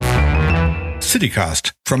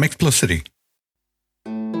CityCast from Explore City.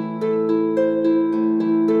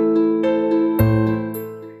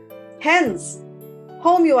 Hence,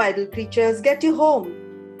 home you idle creatures, get you home.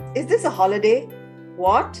 Is this a holiday?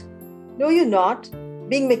 What? No, you not.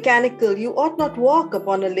 Being mechanical, you ought not walk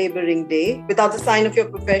upon a labouring day without the sign of your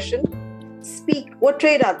profession. Speak, what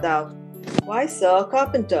trade art thou? Why, sir, a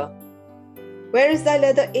carpenter. Where is thy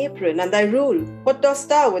leather apron and thy rule? What dost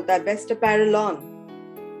thou with thy best apparel on?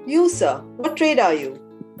 You, sir, what trade are you?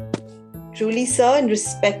 Truly, sir, in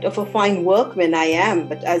respect of a fine workman I am,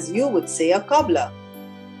 but as you would say, a cobbler.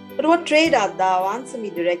 But what trade art thou? Answer me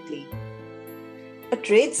directly. A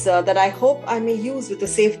trade, sir, that I hope I may use with a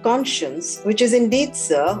safe conscience, which is indeed,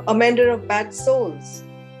 sir, a mender of bad souls.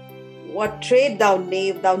 What trade, thou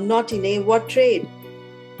knave, thou naughty knave, what trade?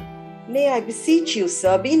 Nay, I beseech you,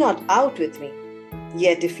 sir, be not out with me.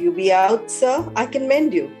 Yet if you be out, sir, I can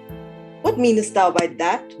mend you. What meanest thou by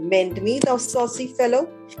that? Mend me, thou saucy fellow?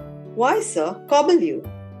 Why, sir, cobble you.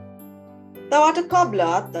 Thou art a cobbler,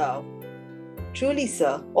 art thou? Truly,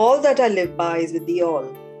 sir, all that I live by is with thee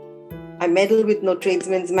all. I meddle with no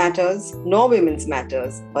tradesmen's matters, nor women's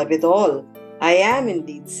matters, but with all. I am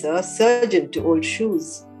indeed, sir, surgeon to old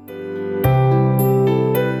shoes.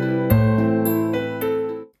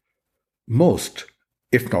 Most,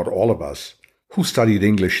 if not all of us, who studied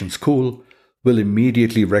English in school will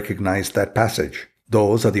immediately recognize that passage.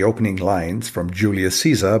 Those are the opening lines from Julius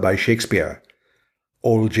Caesar by Shakespeare.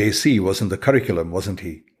 Old JC was in the curriculum, wasn't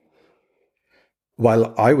he?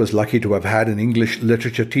 While I was lucky to have had an English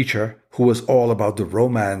literature teacher who was all about the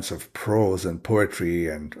romance of prose and poetry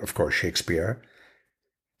and, of course, Shakespeare,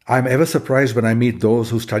 I'm ever surprised when I meet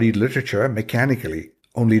those who studied literature mechanically,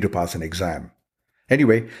 only to pass an exam.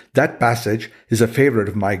 Anyway, that passage is a favorite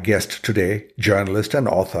of my guest today, journalist and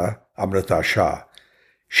author Amrita Shah.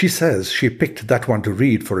 She says she picked that one to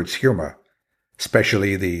read for its humor,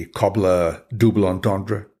 especially the cobbler double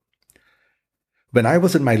entendre. When I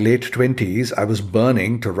was in my late 20s, I was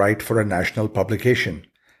burning to write for a national publication.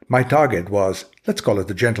 My target was, let's call it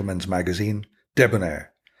the Gentleman's Magazine,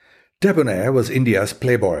 Debonair. Debonair was India's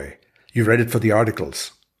Playboy. You read it for the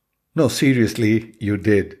articles. No, seriously, you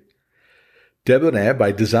did. Debonair,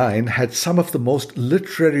 by design, had some of the most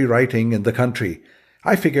literary writing in the country.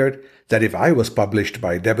 I figured that if I was published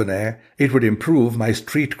by Debonair, it would improve my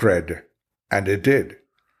street cred. And it did.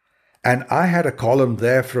 And I had a column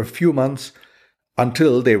there for a few months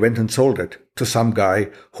until they went and sold it to some guy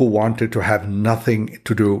who wanted to have nothing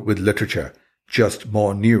to do with literature, just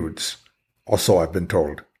more nudes. Or so I've been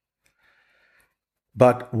told.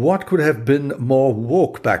 But what could have been more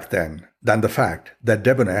woke back then than the fact that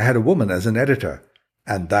Debonair had a woman as an editor,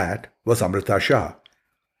 and that was Amrita Shah.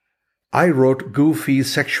 I wrote goofy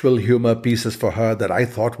sexual humor pieces for her that I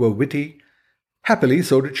thought were witty. Happily,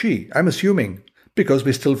 so did she, I'm assuming, because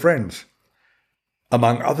we're still friends.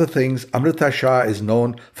 Among other things, Amrita Shah is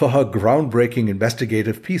known for her groundbreaking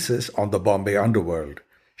investigative pieces on the Bombay underworld.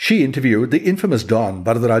 She interviewed the infamous Don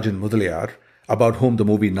Varadarajan Mudaliar, about whom the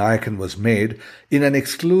movie Nayakan was made, in an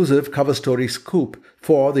exclusive cover story scoop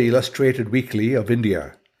for the Illustrated Weekly of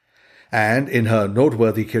India. And in her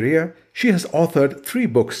noteworthy career, she has authored 3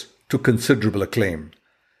 books to considerable acclaim.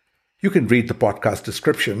 You can read the podcast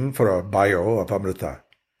description for a bio of Amrita.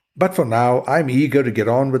 But for now, I'm eager to get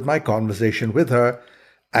on with my conversation with her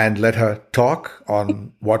and let her talk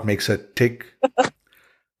on what makes her tick.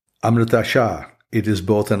 Amrita Shah, it is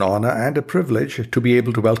both an honor and a privilege to be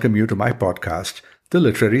able to welcome you to my podcast, The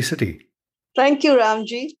Literary City. Thank you,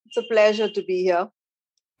 Ramji. It's a pleasure to be here.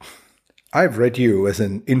 I've read you as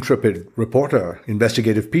an intrepid reporter,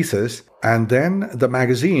 investigative pieces, and then the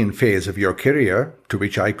magazine phase of your career, to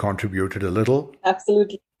which I contributed a little.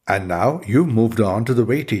 Absolutely. And now you've moved on to the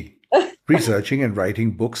weighty, researching and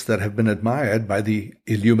writing books that have been admired by the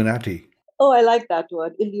Illuminati. Oh, I like that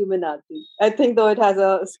word, Illuminati. I think though it has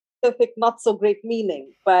a specific, not so great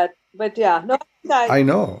meaning, but yeah. No, I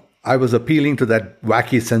know. I was appealing to that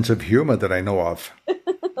wacky sense of humor that I know of.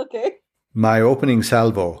 Okay. My opening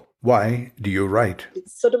salvo. Why do you write?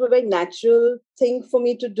 It's sort of a very natural thing for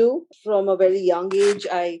me to do. From a very young age,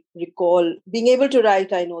 I recall being able to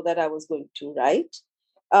write. I know that I was going to write.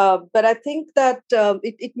 But I think that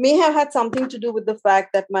it may have had something to do with the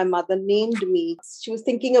fact that my mother named me. She was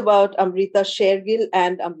thinking about Amrita Shergill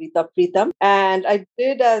and Amrita Pritam. And I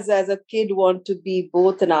did, as a kid, want to be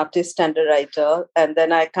both an artist and a writer. And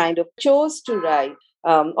then I kind of chose to write.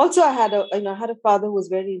 Also, I had a father who was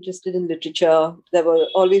very interested in literature. There were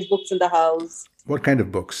always books in the house. What kind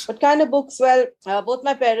of books? Well, both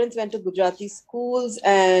my parents went to Gujarati schools,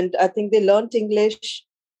 and I think they learned English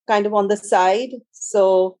kind of on the side.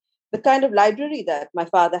 So The kind of library that my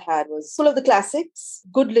father had was full of the classics,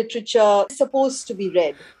 good literature, supposed to be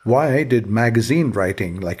read. Why did magazine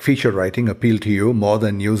writing, like feature writing, appeal to you more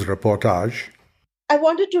than news reportage? I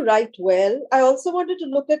wanted to write well. I also wanted to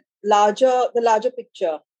look at the larger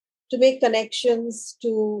picture, to make connections,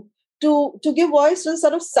 to give voice to the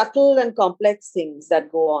sort of subtle and complex things that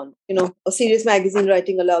go on. A serious magazine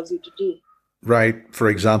writing allows you to do. Right. For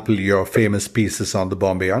example, your famous pieces on the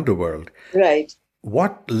Bombay underworld. Right.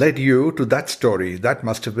 What led you to that story? That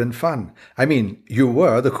must have been fun. I mean, you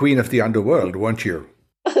were the queen of the underworld, weren't you?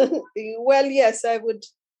 Well, yes, I would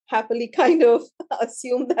happily kind of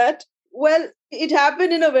assume that. Well, it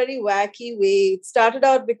happened in a very wacky way. It started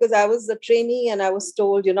out because I was a trainee and I was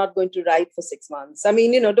told you're not going to write for 6 months. I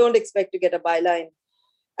mean, don't expect to get a byline.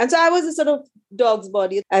 And so I was a sort of dog's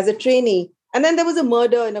body as a trainee. And then there was a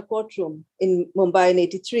murder in a courtroom in Mumbai in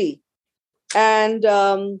 83. And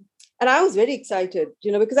I was very excited,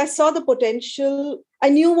 because I saw the potential. I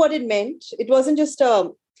knew what it meant. It wasn't just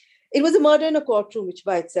it was a murder in a courtroom, which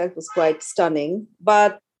by itself was quite stunning.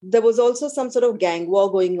 But there was also some sort of gang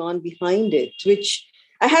war going on behind it, which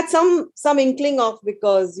I had some inkling of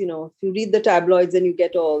because, if you read the tabloids and you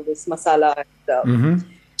get all this masala.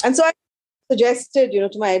 And so I suggested,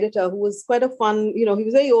 to my editor, who was quite a fun, he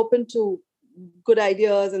was very open to good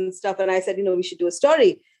ideas and stuff. And I said, we should do a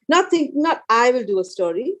story. Not I will do a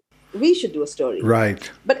story. We should do a story. Right.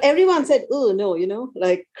 But everyone said, oh, no,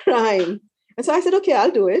 like crime. And so I said, okay,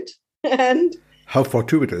 I'll do it. And how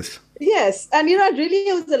fortuitous. Yes. And, I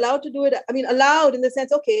really was allowed to do it. I mean, allowed in the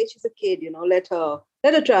sense, okay, she's a kid, let her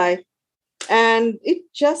try. And it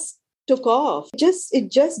just took off. It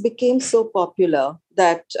just became so popular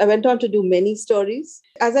that I went on to do many stories.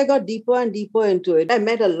 As I got deeper and deeper into it, I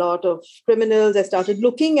met a lot of criminals. I started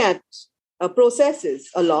looking at processes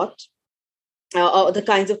a lot, the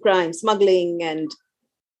kinds of crimes, smuggling, and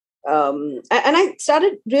I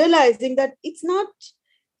started realizing that it's not,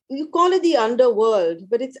 you call it the underworld,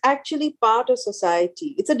 but it's actually part of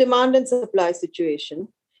society. It's a demand and supply situation.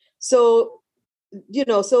 So,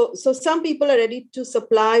 so some people are ready to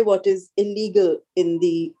supply what is illegal in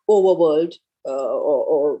the overworld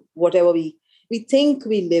or whatever we think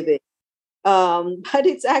we live in. But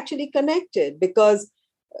it's actually connected because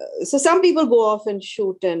so some people go off and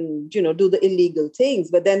shoot and, do the illegal things,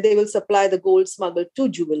 but then they will supply the gold smuggled to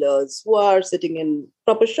jewelers who are sitting in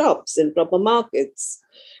proper shops, in proper markets,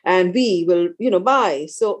 and we will, buy.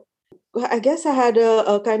 So I guess I had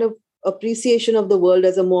a kind of appreciation of the world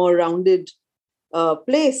as a more rounded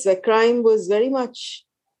place where crime was very much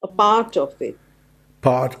a part of it.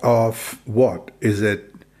 Part of what? Is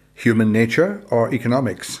it human nature or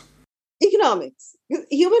economics? Economics.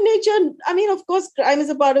 Human nature, I mean, of course, crime is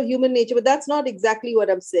a part of human nature, but that's not exactly what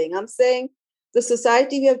I'm saying. I'm saying the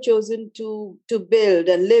society we have chosen to build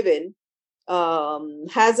and live in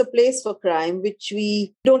has a place for crime, which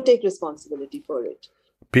we don't take responsibility for it.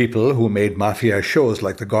 People who made mafia shows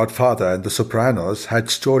like The Godfather and The Sopranos had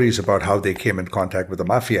stories about how they came in contact with the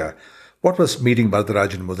mafia. What was meeting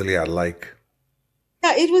Varatharajan Mudaliar like?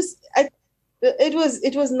 Yeah, it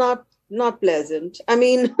was not pleasant. I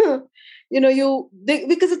mean,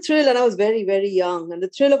 because the thrill, and I was very, very young, and the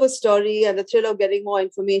thrill of a story and the thrill of getting more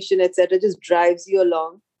information, etc., just drives you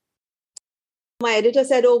along. My editor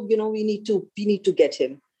said, "Oh, we need to get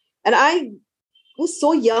him," and I was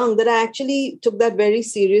so young that I actually took that very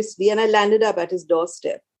seriously, and I landed up at his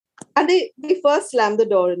doorstep. And they first slammed the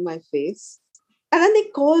door in my face, and then they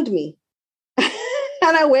called me,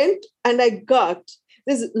 and I went and I got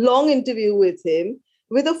this long interview with him,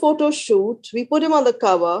 with a photo shoot. We put him on the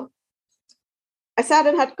cover. I sat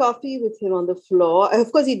and had coffee with him on the floor.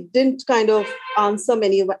 Of course, he didn't kind of answer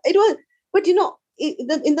many of it was, but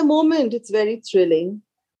in the moment, it's very thrilling,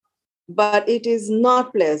 but it is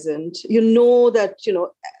not pleasant. That,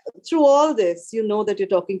 through all this, that you're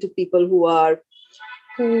talking to people who I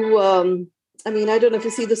mean, I don't know if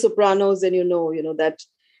you see The Sopranos and that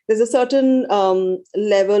there's a certain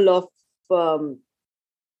level of,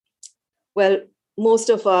 most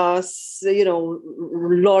of us,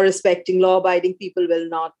 law-respecting, law-abiding people will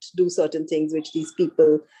not do certain things which these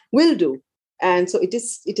people will do. And so it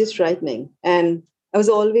is frightening. And I was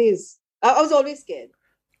always scared.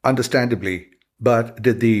 Understandably. But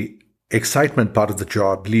did the excitement part of the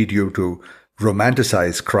job lead you to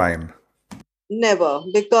romanticize crime? Never,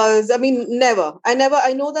 because never. I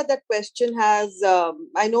know that question has,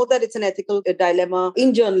 I know that it's an ethical dilemma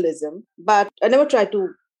in journalism, but I never tried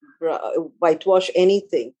to whitewash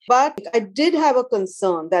anything. But I did have a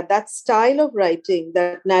concern that style of writing,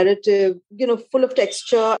 that narrative, full of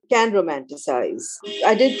texture, can romanticize.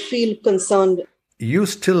 I did feel concerned. You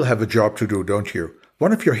still have a job to do, don't you?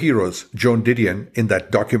 One of your heroes, Joan Didion, in that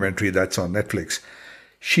documentary that's on Netflix,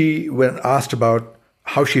 she, when asked about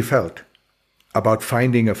how she felt about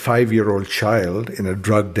finding a 5-year-old child in a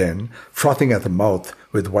drug den, frothing at the mouth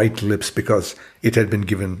with white lips because it had been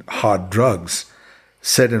given hard drugs,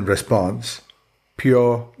 said in response,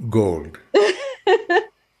 pure gold.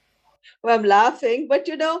 Well, I'm laughing, but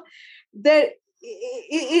there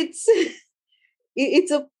it's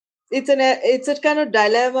it's a kind of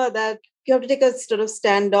dilemma that you have to take a sort of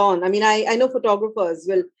stand on. I mean, I know photographers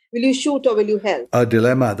will you shoot or will you help? A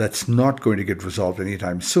dilemma that's not going to get resolved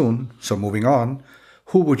anytime soon. So moving on,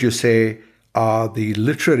 who would you say are the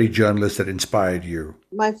literary journalists that inspired you?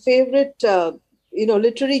 My favorite,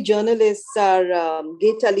 literary journalists are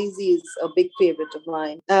Gay Talese is a big favorite of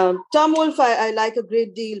mine. Tom Wolfe, I like a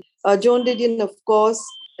great deal. Joan Didion, of course.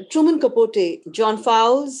 Truman Capote, John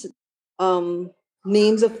Fowles,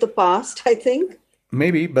 names of the past, I think.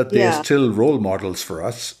 Maybe, but they're still role models for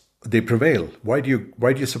us. They prevail. Why do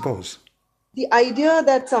you suppose? The idea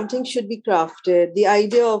that something should be crafted, the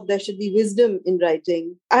idea of there should be wisdom in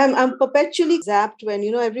writing. I'm perpetually zapped when,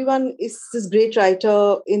 everyone is this great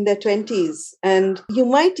writer in their 20s and you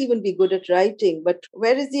might even be good at writing, but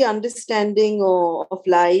where is the understanding of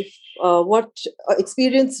life? What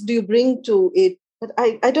experience do you bring to it? But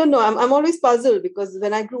I don't know. I'm always puzzled because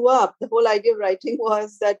when I grew up, the whole idea of writing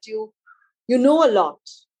was that you know a lot.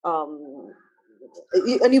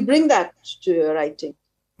 And you bring that to your writing.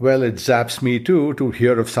 Well, it zaps me too to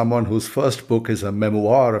hear of someone whose first book is a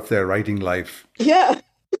memoir of their writing life. Yeah.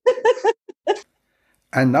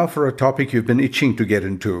 And now for a topic you've been itching to get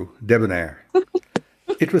into, debonair.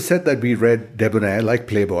 It was said that we read debonair like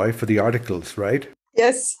Playboy for the articles, right?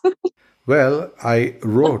 Yes. Well, I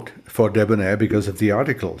wrote for debonair because of the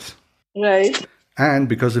articles. Right. And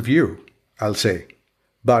because of you, I'll say.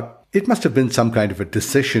 But it must have been some kind of a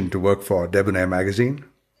decision to work for Debonair magazine.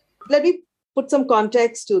 Let me put some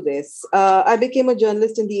context to this. I became a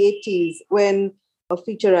journalist in the 80s when a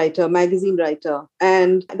feature writer, magazine writer,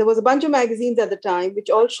 and there was a bunch of magazines at the time which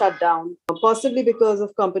all shut down, possibly because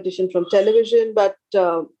of competition from television, but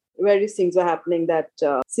various things were happening that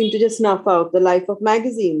seemed to just snuff out the life of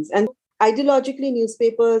magazines. And ideologically,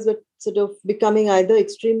 newspapers were sort of becoming either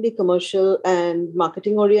extremely commercial and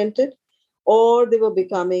marketing oriented, or they were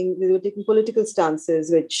taking political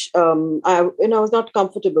stances, which I was not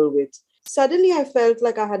comfortable with. Suddenly, I felt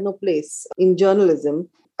like I had no place in journalism.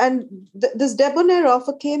 And this Debonair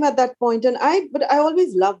offer came at that point, but I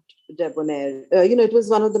always loved Debonair. It was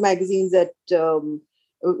one of the magazines that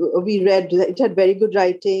we read. It had very good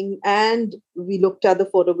writing, and we looked at the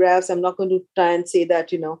photographs. I'm not going to try and say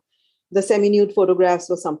that, the semi-nude photographs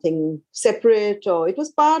were something separate, or it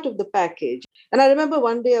was part of the package. And I remember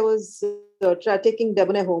one day I was taking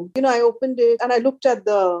Debonair home. I opened it and I looked at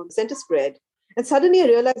the center spread. And suddenly I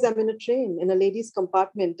realized I'm in a train, in a ladies'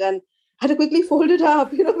 compartment. And I had to quickly fold it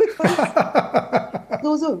up, because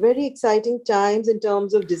those are very exciting times in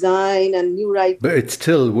terms of design and new writing. But it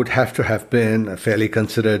still would have to have been a fairly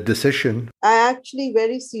considered decision. I actually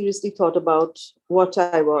very seriously thought about what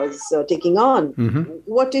I was taking on. Mm-hmm.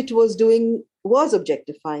 What it was doing was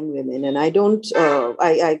objectifying women. And I don't,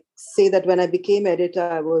 I say that when I became editor,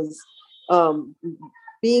 I was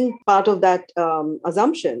being part of that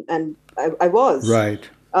assumption. And I was. Right.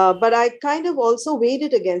 But I kind of also weighed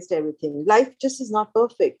it against everything. Life just is not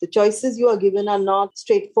perfect. The choices you are given are not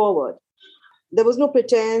straightforward. There was no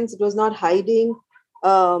pretense. It was not hiding.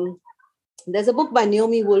 There's a book by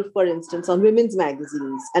Naomi Wolf, for instance, on women's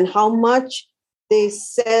magazines and how much they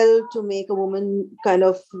sell to make a woman, kind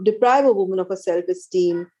of deprive a woman of her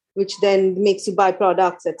self-esteem, which then makes you buy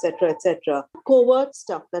products, etc., etc. Covert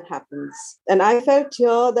stuff that happens. And I felt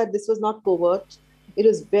here that this was not covert. It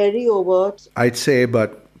was very overt. I'd say,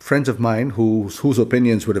 but friends of mine whose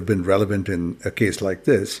opinions would have been relevant in a case like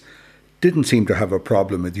this didn't seem to have a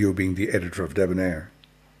problem with you being the editor of Debonair.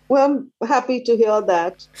 Well, I'm happy to hear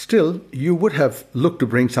that. Still, you would have looked to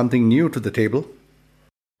bring something new to the table.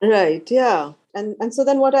 Right, yeah. And so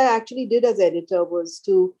then what I actually did as editor was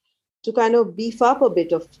to kind of beef up a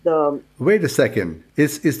bit of the... Wait a second.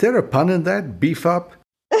 Is there a pun in that? Beef up?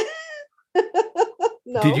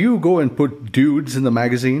 No. Did you go and put dudes in the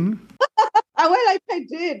magazine? Well, I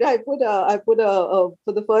did. I put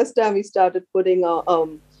for the first time we started putting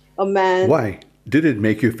a man. Why? Did it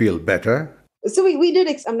make you feel better? So we did.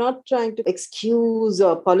 I'm not trying to excuse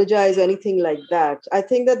or apologize or anything like that. I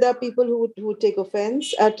think that there are people who would take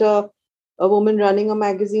offense at a woman running a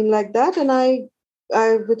magazine like that. And I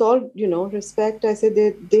with all, respect, I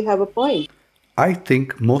say they have a point. I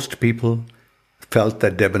think most people felt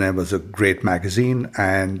that Debonair was a great magazine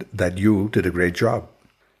and that you did a great job.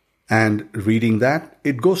 And reading that,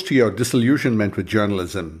 it goes to your disillusionment with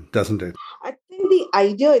journalism, doesn't it? I think the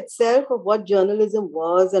idea itself of what journalism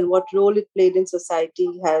was and what role it played in society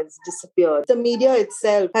has disappeared. The media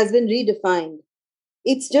itself has been redefined.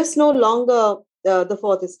 It's just no longer the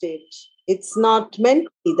fourth estate. It's not meant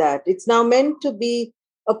to be that. It's now meant to be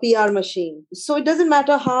a PR machine. So it doesn't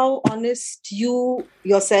matter how honest you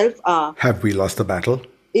yourself are. Have we lost the battle?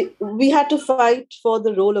 We had to fight for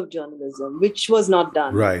the role of journalism, which was not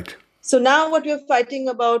done. Right. So now what we're fighting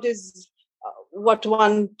about is what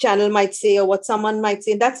one channel might say or what someone might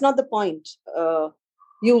say. That's not the point.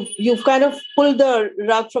 You've kind of pulled the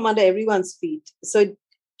rug from under everyone's feet. So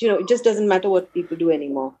it just doesn't matter what people do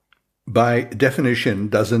anymore. By definition,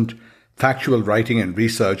 doesn't factual writing and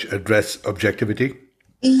research address objectivity?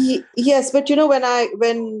 Yes, but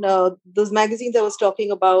when those magazines I was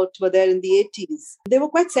talking about were there in the 80s, they were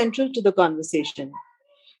quite central to the conversation.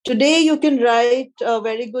 Today, you can write a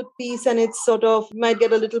very good piece and it's sort of might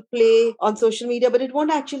get a little play on social media, but it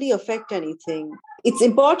won't actually affect anything. It's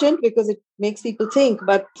important because it makes people think,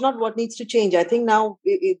 but it's not what needs to change. I think now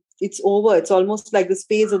it's over. It's almost like the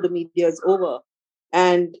phase of the media is over.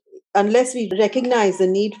 And unless we recognize the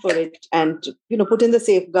need for it and put in the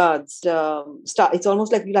safeguards, it's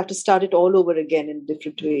almost like we'll have to start it all over again in a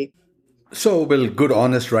different way. So will good,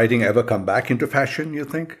 honest writing ever come back into fashion, you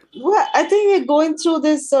think? Well, I think we're going through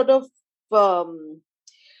this sort of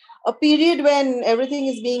a period when everything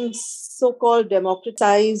is being so-called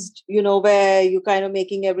democratized, where you're kind of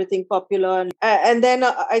making everything popular. And then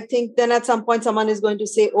I think then at some point someone is going to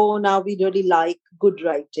say, oh, now we really like good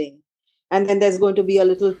writing. And then there's going to be a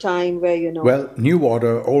little time where, Well, new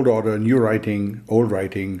order, new writing, old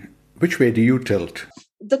writing. Which way do you tilt?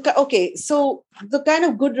 So the kind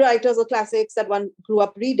of good writers or classics that one grew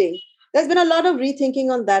up reading, there's been a lot of rethinking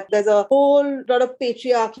on that. There's a whole lot of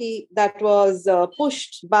patriarchy that was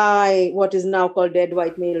pushed by what is now called dead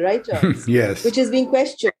white male writers. Yes. Which is being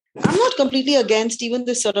questioned. I'm not completely against even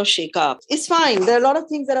this sort of shake-up. It's fine. There are a lot of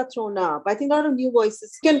things that are thrown up. I think a lot of new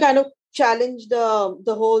voices can kind of challenge the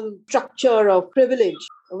whole structure of privilege,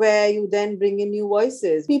 where you then bring in new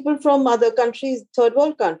voices. People from other countries, third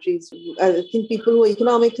world countries, I think people who are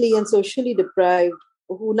economically and socially deprived,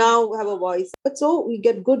 who now have a voice. But so we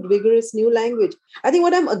get good, vigorous new language. I think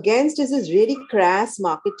what I'm against is this really crass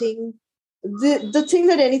marketing. The thing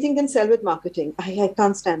that anything can sell with marketing. I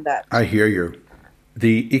can't stand that. I hear you.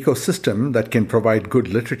 The ecosystem that can provide good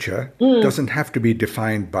literature doesn't have to be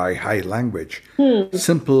defined by high language.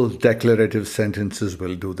 Simple declarative sentences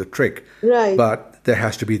will do the trick. Right. But there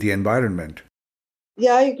has to be the environment.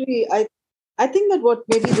 Yeah, I agree. I think that what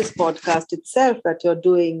maybe this podcast itself that you're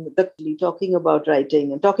doing, talking about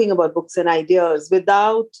writing and talking about books and ideas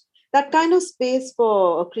without that kind of space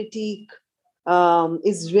for a critique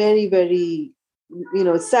is very, very,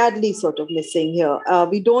 sadly sort of missing here.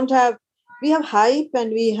 We have hype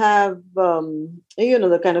and we have,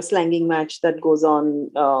 the kind of slanging match that goes on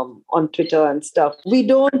Twitter and stuff. We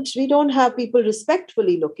don't have people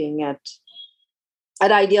respectfully looking at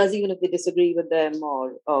ideas, even if they disagree with them,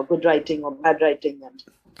 or good writing or bad writing.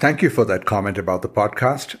 Thank you for that comment about the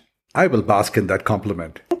podcast. I will bask in that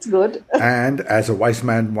compliment. That's good. And as a wise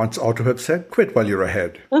man once ought to have said, quit while you're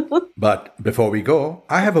ahead. But before we go,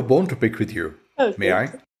 I have a bone to pick with you. Okay. May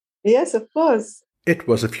I? Yes, of course. It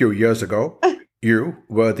was a few years ago. You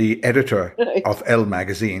were the editor of Elle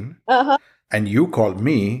magazine, and you called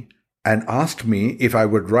me and asked me if I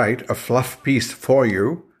would write a fluff piece for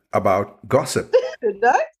you about gossip. Did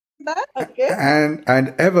I? Okay.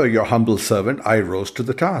 And ever your humble servant, I rose to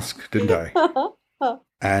the task, didn't I?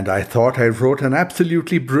 And I thought I wrote an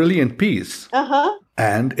absolutely brilliant piece.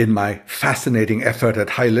 And in my fascinating effort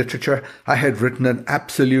at high literature, I had written an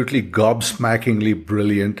absolutely gobsmackingly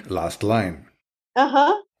brilliant last line.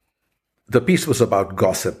 The piece was about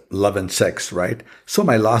gossip, love and sex, right? So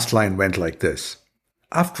my last line went like this.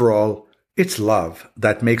 After all, it's love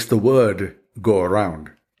that makes the word go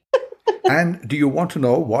around. And do you want to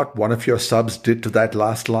know what one of your subs did to that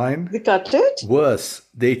last line? They cut it? Worse,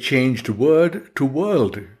 they changed word to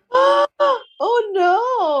world. Oh,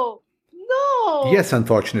 no. Yes,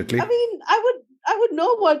 unfortunately. I mean, I would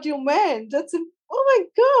know what you meant. Oh my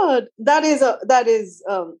God. That is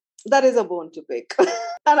a bone to pick.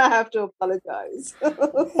 And I have to apologize.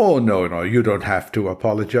 Oh, no, you don't have to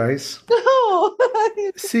apologize. No.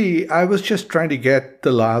 See, I was just trying to get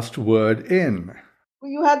the last word in.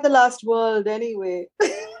 You had the last word anyway.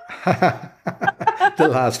 The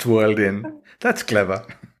last word in. That's clever.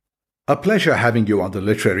 A pleasure having you on the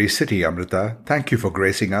Literary City, Amrita. Thank you for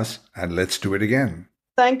gracing us, and let's do it again.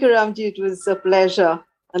 Thank you, Ramji. It was a pleasure.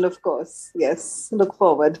 And of course, yes, look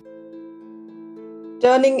forward.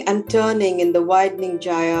 Turning and turning in the widening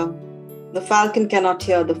gyre, the falcon cannot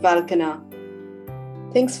hear the falconer.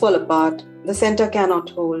 Things fall apart, the center cannot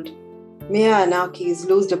hold. Mere anarchy is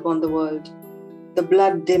loosed upon the world. The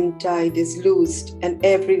blood-dimmed tide is loosed, and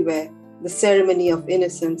everywhere the ceremony of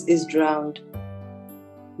innocence is drowned.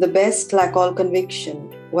 The best lack all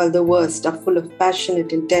conviction, while the worst are full of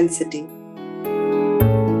passionate intensity.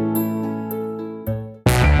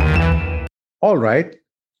 All right.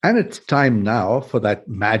 And it's time now for that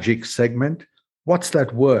magic segment, What's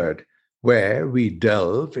That Word? Where we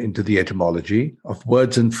delve into the etymology of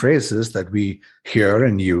words and phrases that we hear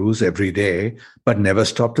and use every day, but never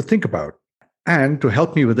stop to think about. And to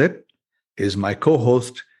help me with it is my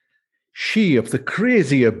co-host, she of the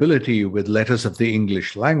crazy ability with letters of the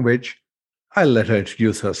English language. I'll let her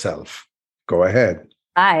introduce herself. Go ahead.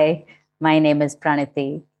 Hi, my name is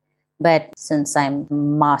Praniti. But since I'm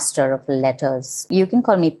master of letters, you can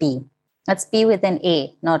call me P. That's P with an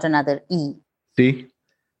A, not another E. See?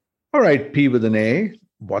 All right, P with an A.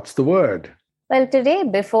 What's the word? Well, today,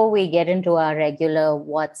 before we get into our regular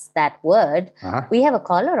What's That Word, we have a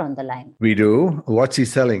caller on the line. We do? What's he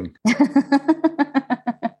selling?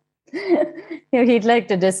 He'd like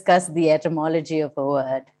to discuss the etymology of a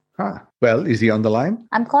word. Well, is he on the line?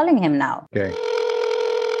 I'm calling him now. Okay.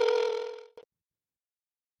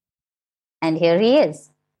 And here he is.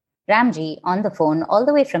 Ramji, on the phone, all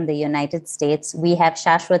the way from the United States, we have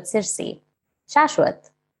Shashwat Sirsi. Shashwat,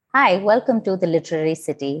 hi, welcome to the Literary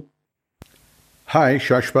City. Hi,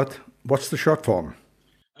 Shashwat. What's the short form?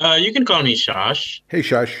 You can call me Shash. Hey,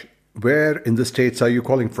 Shash. Where in the States are you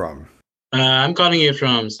calling from? I'm calling you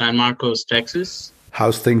from San Marcos, Texas.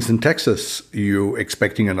 How's things in Texas? You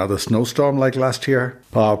expecting another snowstorm like last year?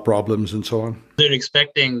 Power problems and so on? They're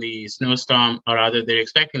expecting the snowstorm, or rather, they're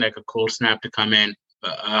expecting like a cold snap to come in.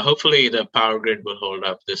 Hopefully, the power grid will hold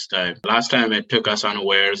up this time. Last time, it took us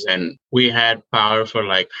unawares, and we had power for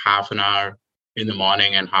like half an hour in the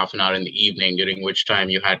morning and half an hour in the evening, during which time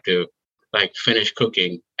you had to like finish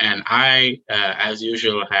cooking. And I, as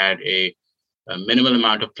usual, had a minimal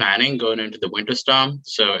amount of planning going into the winter storm.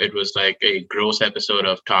 So it was like a gross episode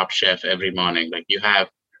of Top Chef every morning. Like you have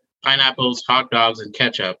pineapples, hot dogs, and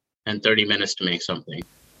ketchup, and 30 minutes to make something.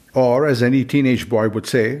 Or, as any teenage boy would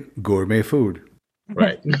say, gourmet food.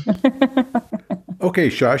 Right. Okay,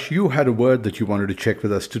 Shash, you had a word that you wanted to check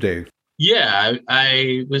with us today. Yeah,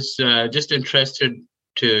 I was just interested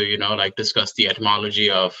to, discuss the etymology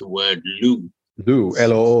of the word loo. Loo,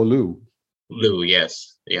 L-O-O, loo. Loo,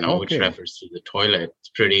 yes, which refers to the toilet. It's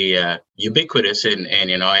pretty ubiquitous in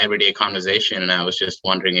everyday conversation. And I was just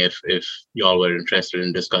wondering if y'all were interested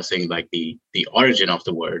in discussing like the origin of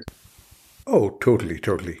the word. Oh,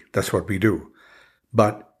 totally. That's what we do.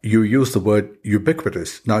 But you use the word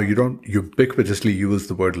ubiquitous. Now, you don't ubiquitously use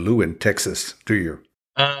the word loo in Texas, do you?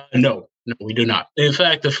 No, we do not. In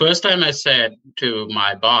fact, the first time I said to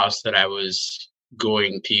my boss that I was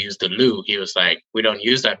going to use the loo, he was like, we don't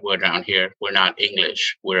use that word around here. We're not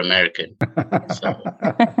English. We're American.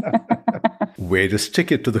 Way to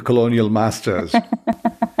stick it to the colonial masters.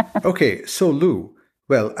 Okay, so loo.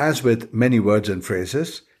 Well, as with many words and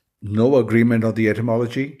phrases, no agreement on the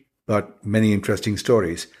etymology, but many interesting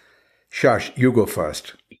stories. Shash, you go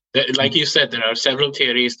first. Like you said, there are several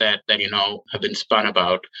theories that have been spun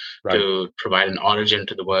about to provide an origin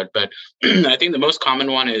to the word. But I think the most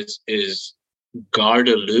common one is garde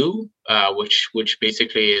à l'eau, which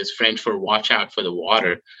basically is French for watch out for the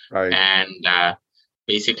water. Right. And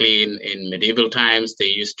basically in medieval times, they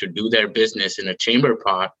used to do their business in a chamber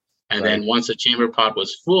pot. And then once the chamber pot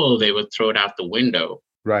was full, they would throw it out the window.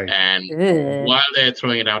 Right. And while they're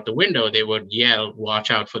throwing it out the window, they would yell,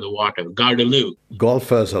 watch out for the water, garde à l'eau.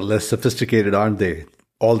 Golfers are less sophisticated, aren't they?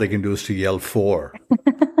 All they can do is to yell for.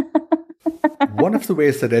 One of the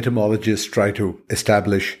ways that etymologists try to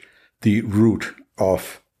establish the root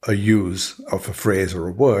of a use of a phrase or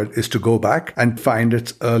a word is to go back and find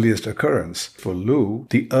its earliest occurrence. For loo,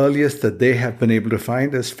 the earliest that they have been able to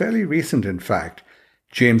find is fairly recent, in fact.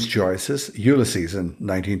 James Joyce's Ulysses in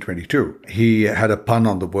 1922. He had a pun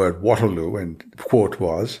on the word Waterloo, and the quote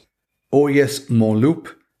was, "Oh yes, mon loup,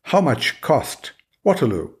 how much cost?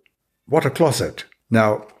 Waterloo, what a closet."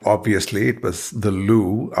 Now, obviously, it was the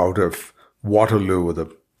loo out of Waterloo,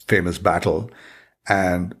 the famous battle,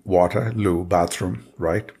 and Waterloo, bathroom,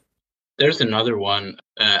 right? There's another one.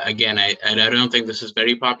 Again, I don't think this is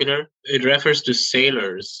very popular. It refers to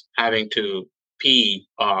sailors having to pee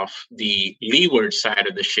off the leeward side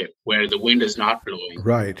of the ship where the wind is not blowing.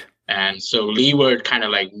 Right. And so leeward kind of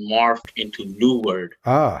like morphed into leeward.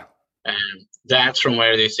 Ah. And that's from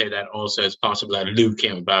where they say that also it's possible that loo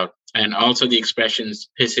came about And also the expressions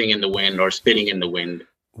pissing in the wind or spitting in the wind.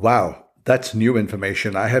 Wow, that's new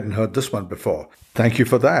information. I hadn't heard this one before. Thank you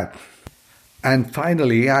for that. And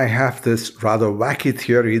finally, I have this rather wacky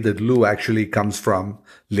theory that Lou actually comes from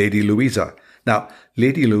Lady Louisa. Now,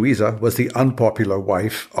 Lady Louisa was the unpopular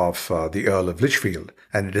wife of the Earl of Lichfield,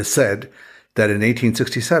 and it is said that in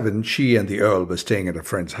 1867, she and the Earl were staying at a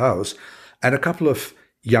friend's house, and a couple of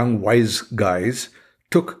young wise guys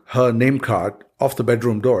took her name card off the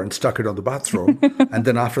bedroom door and stuck it on the bathroom. And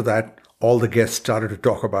then after that, all the guests started to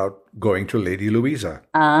talk about going to Lady Louisa.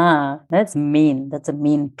 Ah, that's mean. That's a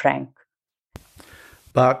mean prank.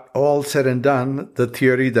 But all said and done, the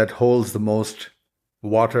theory that holds the most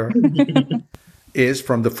water is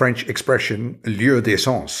from the French expression lieu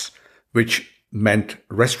d'essence, which meant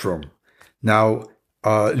restroom. Now,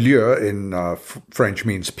 lieu in French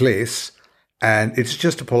means place, and it's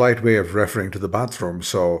just a polite way of referring to the bathroom.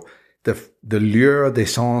 So the lieu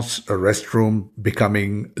d'essence, a restroom,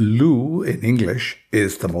 becoming loo in English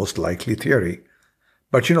is the most likely theory.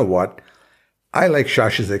 But you know what? I like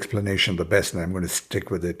Shash's explanation the best, and I'm going to stick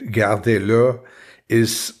with it. Gardez-le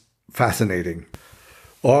is fascinating.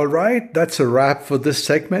 All right, that's a wrap for this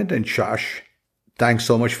segment. And Shash, thanks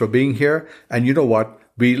so much for being here. And you know what?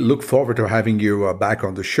 We look forward to having you back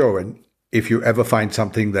on the show. And if you ever find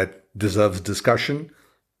something that deserves discussion,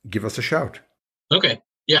 give us a shout. Okay.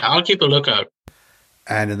 Yeah, I'll keep a lookout.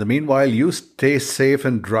 And in the meanwhile, you stay safe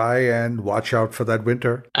and dry and watch out for that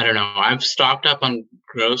winter. I don't know. I've stocked up on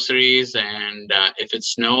groceries, and if it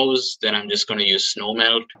snows, then I'm just going to use snow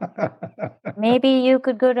melt. Maybe you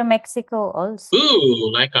could go to Mexico also.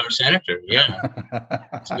 Ooh, like our senator. Yeah,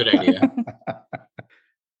 that's a good idea.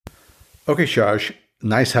 Okay, Shash,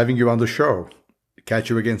 nice having you on the show. Catch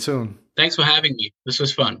you again soon. Thanks for having me. This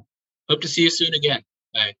was fun. Hope to see you soon again.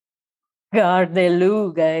 Bye.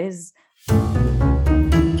 Gardez-le, guys.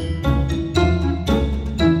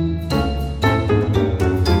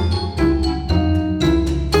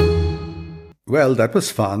 Well, that was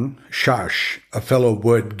fun. Shash, a fellow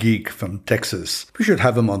word geek from Texas. We should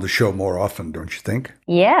have him on the show more often, don't you think?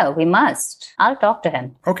 Yeah, we must. I'll talk to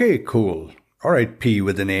him. Okay, cool. All right, P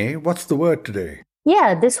with an A. What's the word today?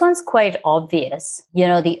 Yeah, this one's quite obvious. You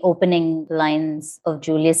know, the opening lines of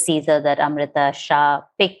Julius Caesar that Amrita Shah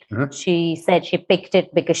picked. Uh-huh. She said she picked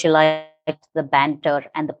it because she liked the banter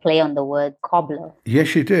and the play on the word cobbler. Yes,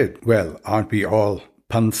 she did. Well, aren't we all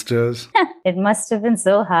punsters? It must have been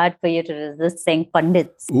so hard for you to resist saying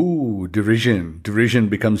pundits. Ooh, derision. Derision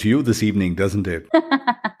becomes you this evening, doesn't it?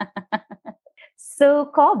 So,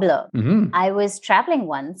 cobbler. Mm-hmm. I was traveling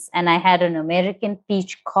once and I had an American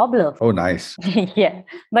peach cobbler. Oh, nice. Yeah,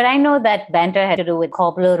 but I know that banter had to do with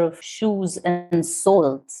cobbler of shoes and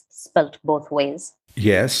soles, spelt both ways.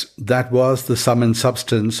 Yes, that was the sum and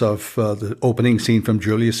substance of the opening scene from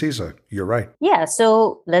Julius Caesar. You're right. Yeah,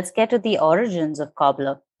 so let's get to the origins of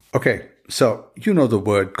cobbler. Okay, so you know the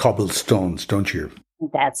word cobblestones, don't you?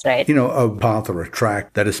 That's right. You know, a path or a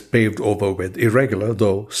track that is paved over with irregular,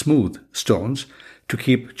 though smooth, stones to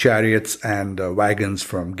keep chariots and wagons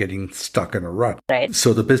from getting stuck in a rut. Right.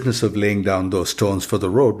 So the business of laying down those stones for the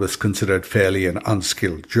road was considered fairly an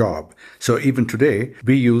unskilled job. So even today,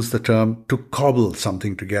 we use the term to cobble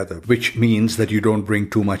something together, which means that you don't bring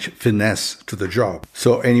too much finesse to the job.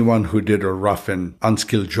 So anyone who did a rough and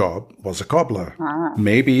unskilled job was a cobbler.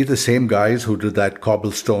 Maybe the same guys who did that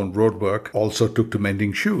cobblestone roadwork also took to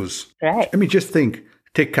mending shoes. Right. I mean, just think,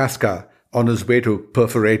 take Casca on his way to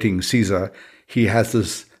perforating Caesar. He has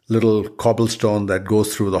this little cobblestone that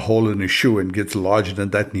goes through the hole in his shoe and gets lodged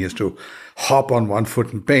in that, and he has to hop on one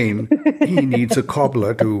foot in pain. He needs a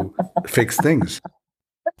cobbler to fix things.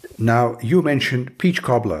 Now, you mentioned peach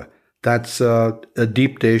cobbler. That's a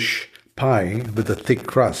deep dish pie with a thick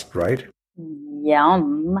crust, right?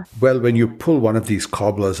 Yum. Well, when you pull one of these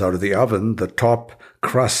cobblers out of the oven, the top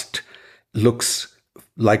crust looks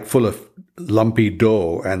like full of lumpy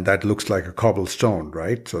dough, and that looks like a cobblestone,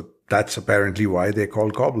 right? So that's apparently why they're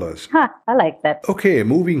called cobblers. I like that. Okay,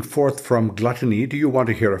 moving forth from gluttony, do you want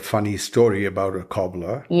to hear a funny story about a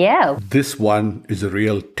cobbler? Yeah. This one is a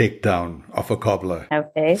real takedown of a cobbler.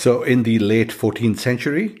 Okay. So in the late 14th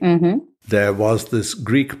century, there was this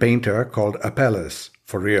Greek painter called Apelles.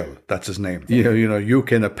 For real, that's his name. You know, you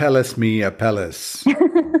can Apelles me, Apelles.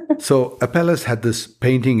 So Apelles had this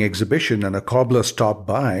painting exhibition, and a cobbler stopped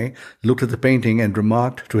by, looked at the painting, and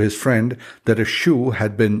remarked to his friend that a shoe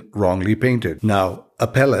had been wrongly painted. Now,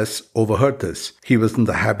 Apelles overheard this. He was in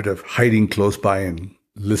the habit of hiding close by and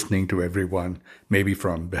listening to everyone. maybe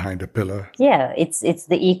from behind a pillar. Yeah, it's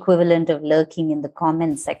the equivalent of lurking in the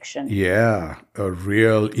comment section. Yeah, a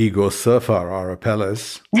real ego surfer or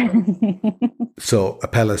Apelles. So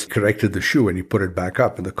Apelles corrected the shoe and he put it back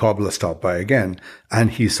up, and the cobbler stopped by again, and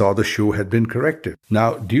he saw the shoe had been corrected.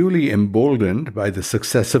 Now, duly emboldened by the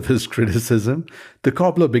success of his criticism, the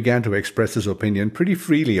cobbler began to express his opinion pretty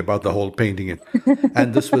freely about the whole painting.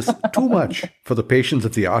 And this was too much for the patience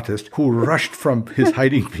of the artist, who rushed from his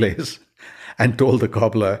hiding place and told the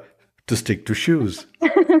cobbler to stick to shoes.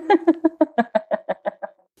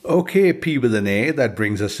 Okay, P with an A, that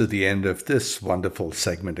brings us to the end of this wonderful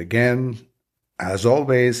segment again. As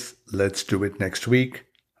always, let's do it next week.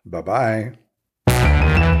 Bye-bye.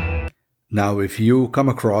 Now, if you come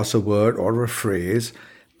across a word or a phrase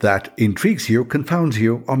that intrigues you, confounds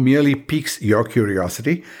you, or merely piques your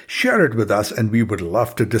curiosity, share it with us and we would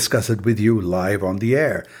love to discuss it with you live on the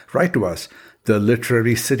air. Write to us,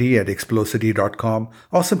 theliterarycity@explosity.com,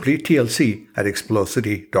 or simply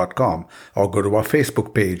tlc@explosity.com, or go to our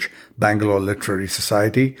Facebook page, Bangalore Literary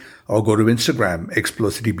Society, or go to Instagram,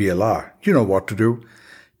 ExplosityBLR. You know what to do.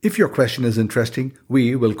 If your question is interesting,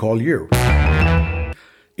 we will call you.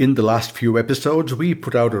 In the last few episodes, we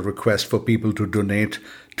put out a request for people to donate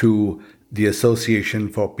to the Association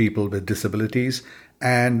for People with Disabilities,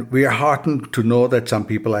 and we are heartened to know that some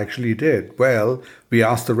people actually did. Well, we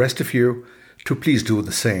ask the rest of you to please do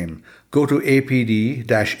the same. Go to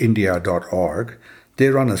apd-india.org. They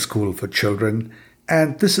run a school for children,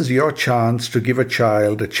 and this is your chance to give a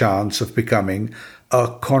child a chance of becoming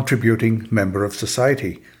a contributing member of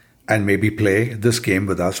society, and maybe play this game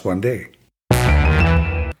with us one day.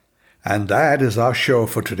 And that is our show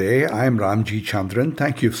for today. I'm Ramji Chandran.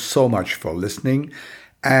 Thank you so much for listening.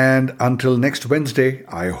 And until next Wednesday,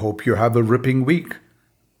 I hope you have a ripping week.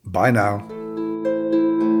 Bye now.